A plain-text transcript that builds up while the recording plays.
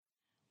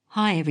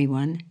Hi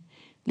everyone.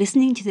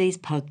 Listening to these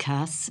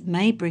podcasts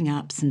may bring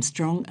up some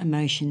strong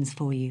emotions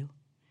for you.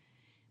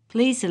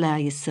 Please allow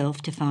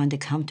yourself to find a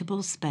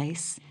comfortable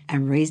space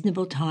and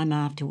reasonable time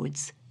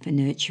afterwards for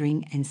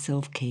nurturing and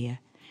self-care.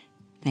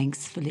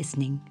 Thanks for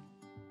listening.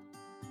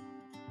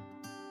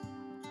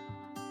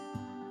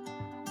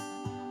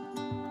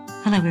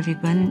 Hello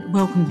everyone,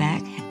 welcome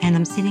back, and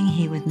I'm sitting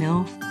here with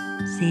Mel,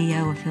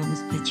 CEO of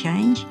Films for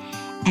Change,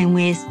 and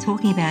we're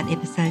talking about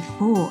episode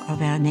 4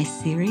 of our Ness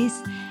series,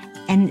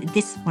 and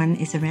this one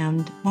is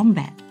around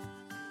wombat.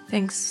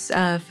 Thanks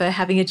for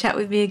having a chat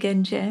with me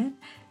again, Jan.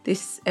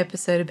 This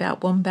episode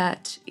about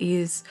wombat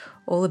is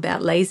all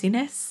about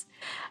laziness.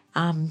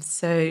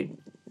 So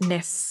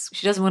Ness,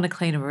 she doesn't want to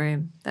clean a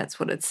room.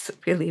 That's what it's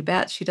really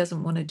about. She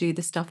doesn't want to do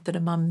the stuff that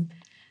her mum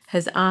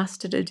has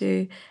asked her to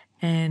do,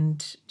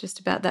 and just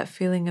about that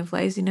feeling of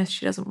laziness.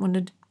 She doesn't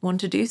want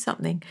to do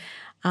something.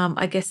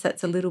 I guess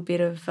that's a little bit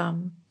of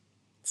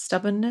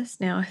stubbornness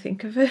now I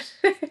think of it,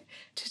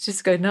 to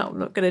just go, no, I'm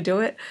not going to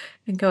do it,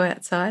 and go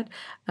outside.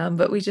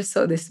 But we just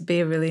thought this would be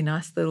a really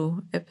nice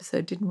little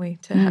episode, didn't we,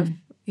 to have,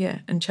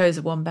 and chose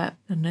a wombat.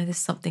 I know there's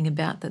something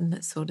about them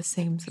that sort of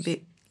seems a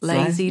bit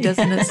lazy,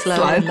 doesn't it?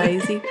 Slow and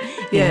lazy.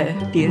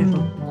 Yeah.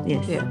 Beautiful.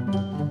 Yes. Yeah.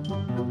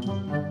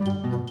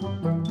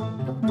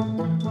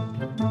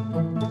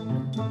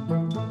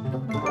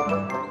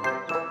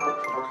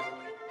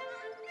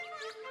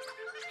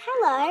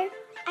 Hello,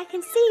 I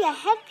can see your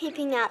head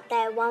peeping out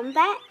there,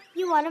 Wombat.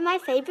 You're one of my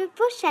favourite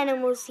bush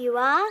animals, you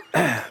are.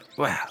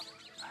 Well,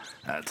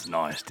 that's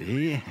nice to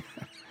hear.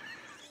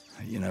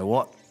 You know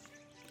what?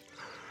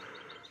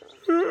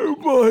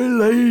 My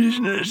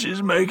laziness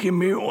is making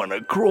me want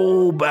to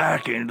crawl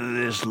back into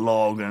this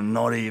log and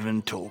not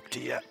even talk to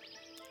you.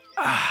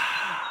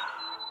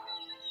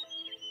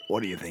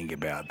 What do you think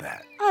about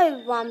that?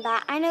 Oh,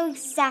 Wombat, I know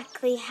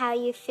exactly how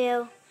you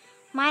feel.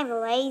 My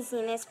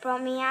laziness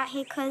brought me out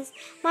here because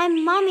my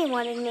mummy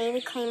wanted me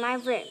to clean my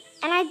room,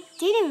 and I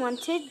didn't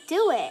want to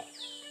do it.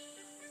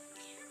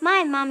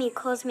 My mummy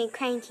calls me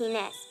Cranky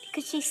Ness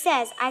because she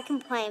says I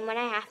complain when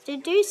I have to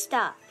do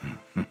stuff.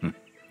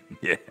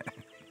 Yeah,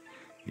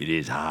 it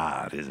is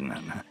hard, isn't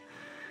it?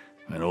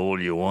 When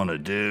all you want to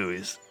do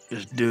is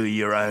just do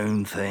your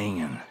own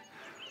thing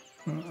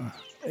and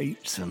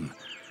eat some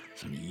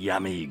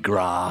yummy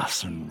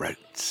grass and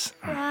roots.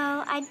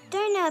 Well, I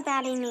don't know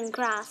about eating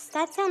grass.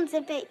 That sounds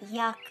a bit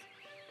yuck.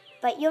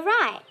 But you're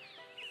right.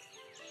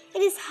 It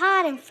is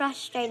hard and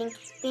frustrating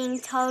being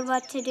told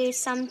what to do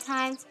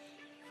sometimes,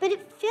 but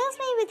it fills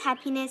me with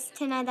happiness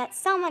to know that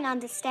someone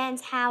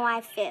understands how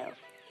I feel.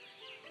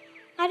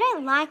 I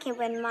don't like it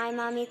when my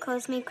mummy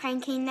calls me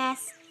Cranky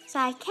Ness, so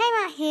I came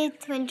out here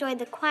to enjoy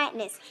the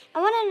quietness,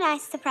 and what a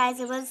nice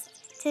surprise it was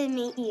to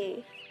meet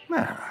you.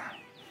 Well,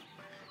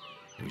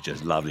 it was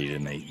just lovely to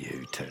meet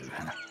you too.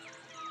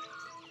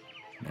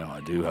 Now,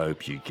 I do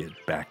hope you get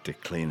back to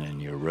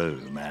cleaning your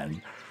room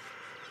and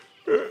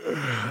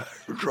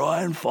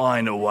try and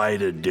find a way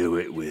to do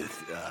it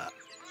with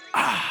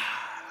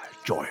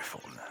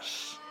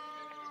joyfulness.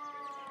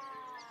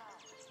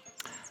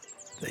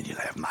 Then you'll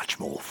have much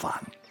more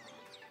fun.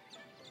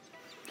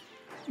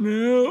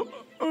 Now,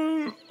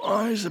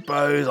 I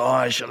suppose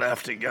I shall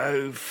have to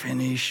go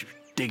finish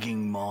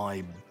digging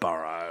my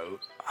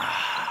burrow.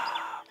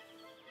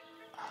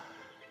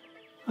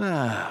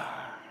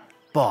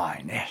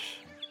 Bye, Ness.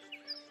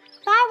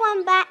 Bye,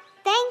 Wombat.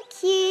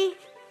 Thank you.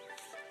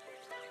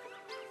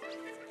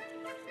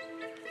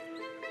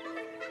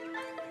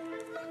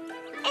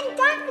 And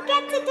don't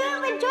forget to do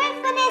it with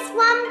joyfulness,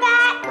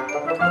 Wombat.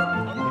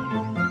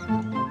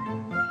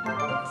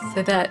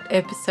 So that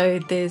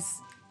episode,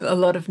 there's a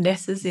lot of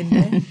Nesses in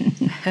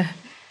there.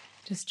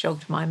 Just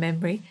jogged my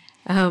memory.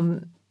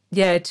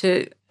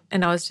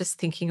 And I was just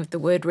thinking of the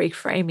word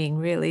reframing,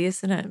 really,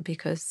 isn't it?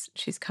 Because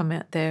she's come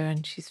out there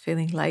and she's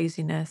feeling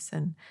laziness,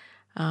 and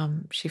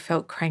she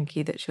felt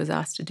cranky that she was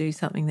asked to do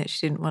something that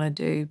she didn't want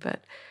to do.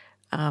 But,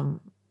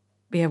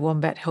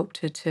 Wombat helped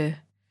her to,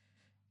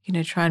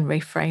 try and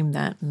reframe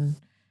that and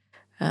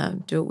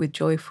do it with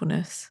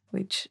joyfulness,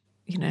 which,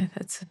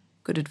 that's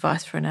good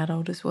advice for an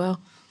adult as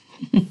well.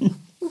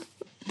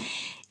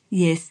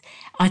 Yes,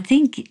 I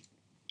think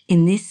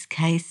in this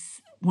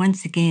case,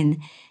 once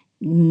again,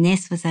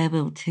 Ness was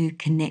able to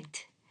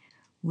connect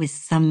with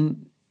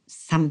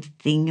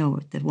something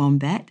or the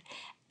wombat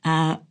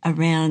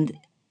around,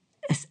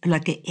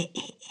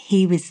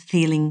 he was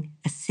feeling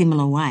a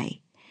similar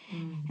way,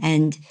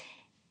 and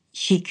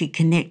she could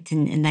connect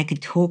and they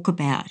could talk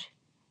about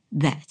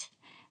that,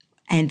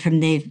 and from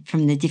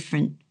the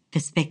different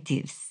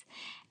perspectives,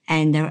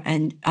 and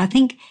I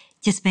think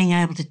just being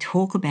able to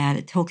talk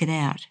it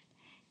out,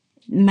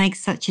 makes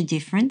such a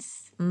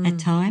difference at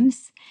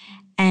times,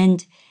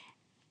 and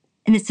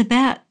it's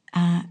about,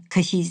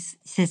 because she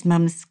says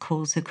Mum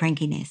calls her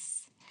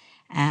crankiness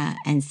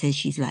and says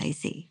she's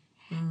lazy.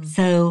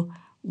 So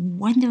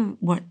wonder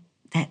what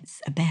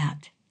that's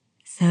about.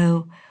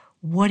 So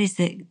what is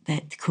it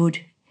that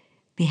could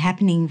be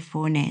happening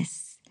for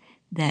Ness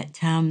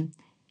that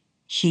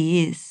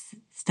she is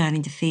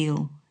starting to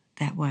feel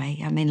that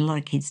way? I mean, a lot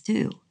of kids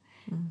do.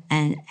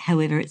 And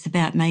however, it's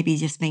about maybe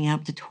just being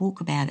able to talk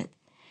about it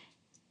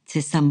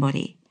to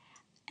somebody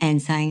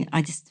and saying,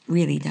 I just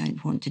really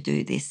don't want to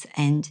do this,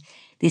 and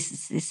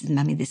this is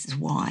Mummy, this is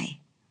why.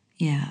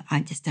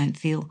 I just don't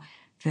feel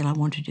I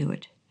want to do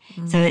it.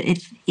 So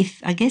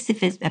if I guess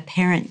if a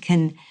parent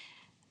can,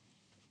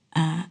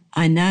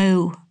 I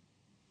know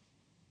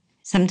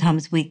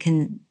sometimes we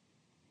can,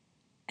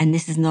 and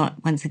this is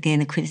not once again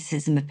a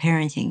criticism of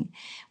parenting,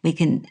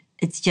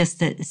 it's just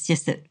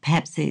that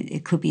perhaps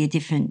it could be a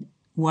different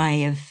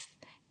way of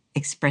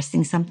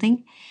expressing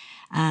something.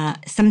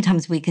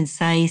 Sometimes we can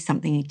say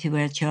something to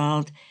our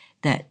child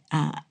that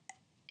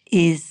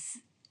is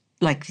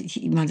like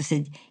you might have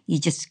said, you're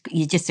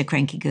just a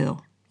cranky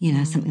girl,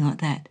 something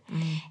like that.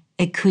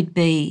 It could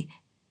be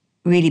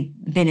really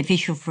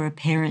beneficial for a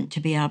parent to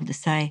be able to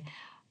say,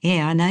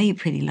 yeah, I know you're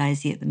pretty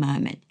lazy at the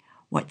moment.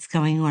 What's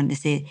going on?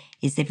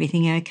 Is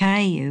everything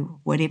okay? You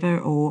whatever,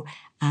 or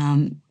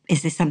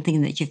is there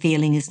something that you're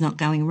feeling is not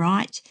going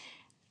right?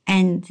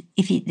 And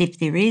if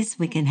there is,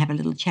 we can have a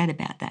little chat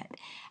about that.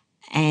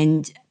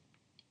 And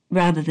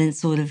rather than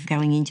sort of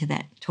going into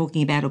that,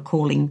 talking about or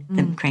calling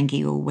them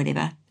cranky or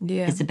whatever,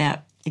 it's about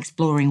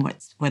exploring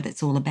what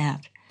it's all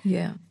about.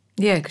 Yeah.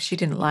 Yeah, because she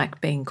didn't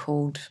like being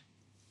called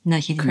No,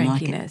 she didn't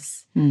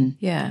crankiness. like it.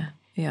 Yeah,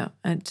 yeah.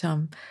 And I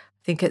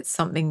think it's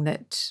something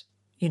that,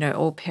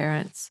 all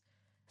parents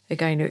are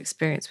going to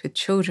experience with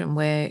children,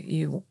 where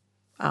you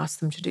ask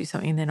them to do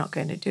something and they're not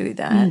going to do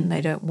that and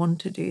they don't want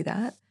to do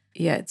that.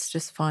 Yeah, it's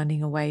just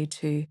finding a way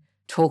to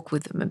talk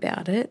with them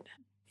about it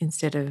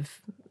instead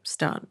of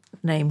start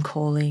name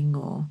calling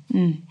or...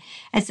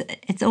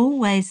 It's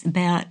always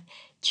about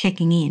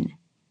checking in.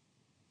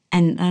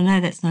 And I know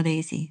that's not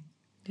easy.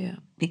 Yeah.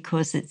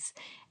 Because it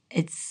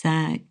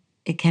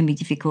can be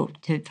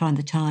difficult to find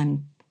the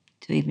time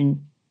to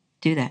even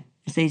do that.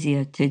 It's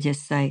easier to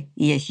just say,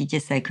 yes, you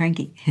just say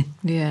cranky.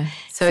 Yeah.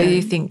 So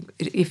you think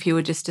if you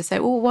were just to say,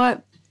 well,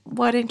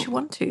 why don't you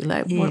want to?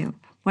 Like,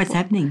 what's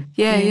happening?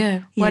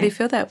 Yeah. Why do you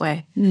feel that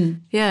way?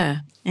 Yeah.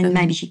 And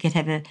maybe she could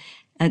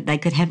they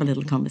could have a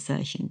little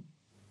conversation.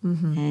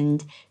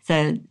 And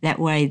so that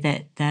way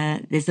that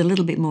there's a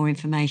little bit more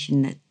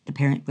information that the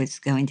parent was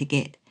going to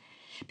get,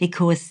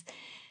 because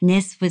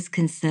Ness was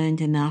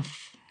concerned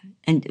enough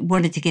and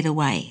wanted to get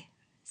away.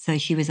 So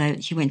she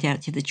went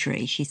out to the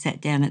tree. She sat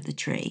down at the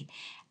tree,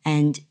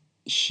 and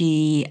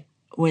she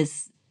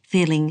was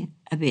feeling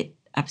a bit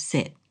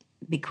upset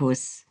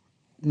because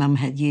Mum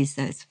had used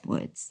those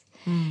words.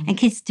 And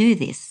kids do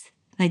this;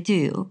 they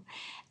do,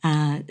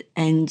 and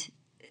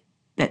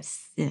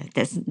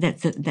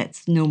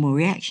that's normal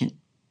reaction.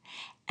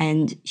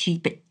 And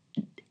but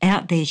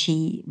out there,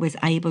 she was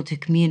able to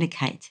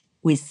communicate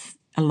with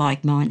a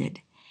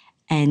like-minded,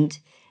 and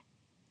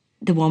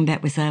the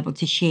wombat was able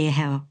to share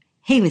how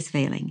he was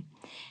feeling.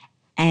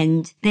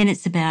 And then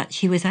it's about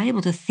she was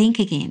able to think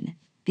again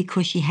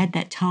because she had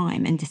that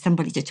time and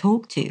somebody to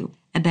talk to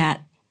about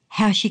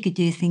how she could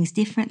do things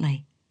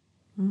differently.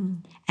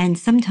 And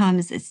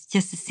sometimes it's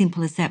just as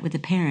simple as that with a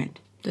parent.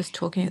 Just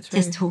talking it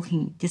through.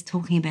 Just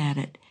talking about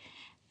it.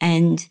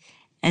 And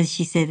as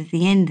she said at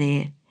the end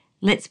there,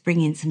 let's bring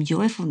in some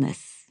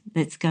joyfulness.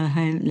 Let's go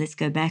home, let's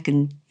go back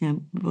and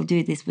we'll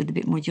do this with a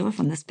bit more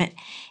joyfulness. But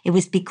it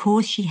was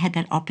because she had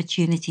that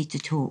opportunity to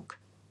talk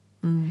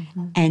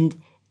and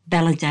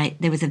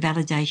validate. There was a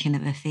validation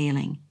of her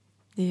feeling.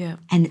 Yeah.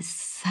 And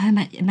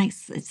it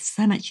makes it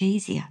so much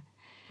easier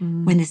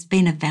when there's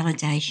been a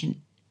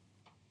validation.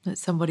 That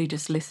somebody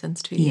just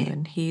listens to you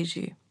and hears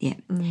you. Yeah.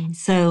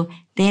 So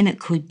then it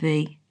could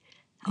be,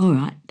 all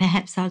right,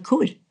 perhaps I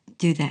could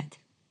do that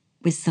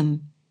with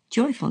some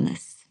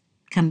joyfulness.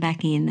 Come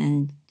back in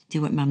and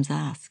do what Mum's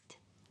asked.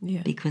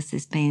 Yeah. Because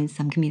there's been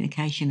some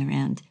communication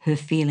around her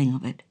feeling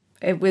of it.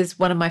 It was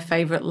one of my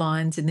favourite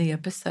lines in the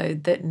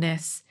episode that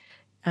Ness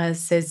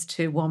says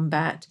to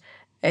Wombat.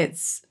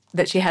 It's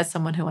that she has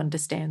someone who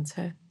understands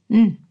her.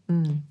 And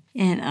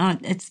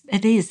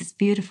it's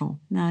beautiful.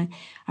 No,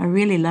 I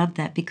really love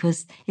that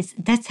because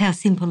that's how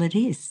simple it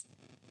is.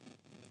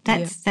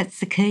 That's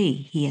the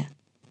key here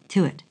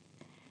to it,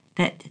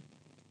 that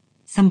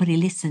somebody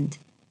listened.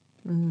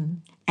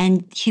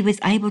 And she was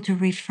able to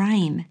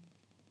reframe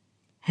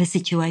her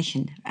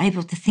situation,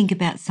 able to think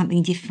about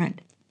something different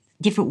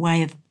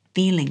way of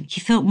feeling. She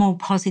felt more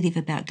positive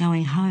about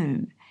going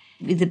home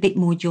with a bit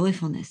more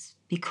joyfulness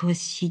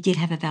because she did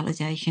have a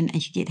validation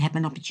and she did have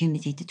an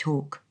opportunity to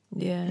talk.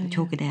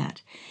 Talk it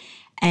out.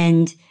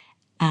 And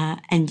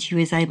she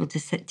was able to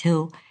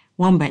tell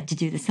Wombat to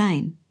do the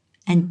same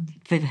and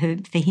for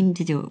him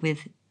to do it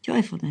with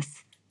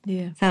joyfulness.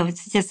 Yeah. So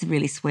it's just a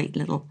really sweet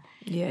little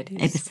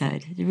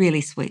episode. A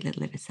really sweet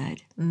little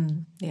episode.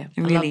 Yeah.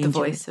 I love the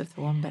voice of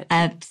the Wombat.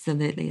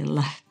 Absolutely. I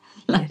love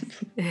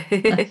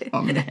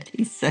Wombat.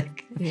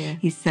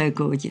 He's so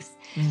gorgeous.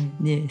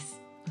 Yes.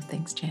 Well,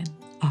 thanks, Jan.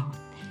 Oh,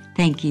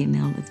 thank you,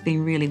 Mel. It's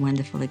been really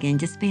wonderful again,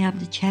 just being able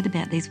to chat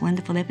about these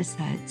wonderful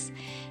episodes.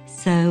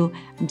 So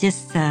I'm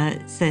just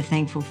so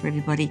thankful for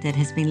everybody that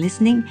has been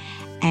listening.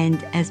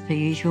 And as per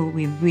usual,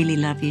 we really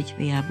love you to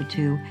be able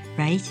to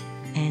rate,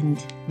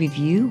 and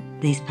review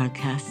these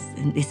podcasts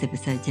and this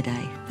episode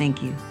today.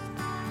 Thank you.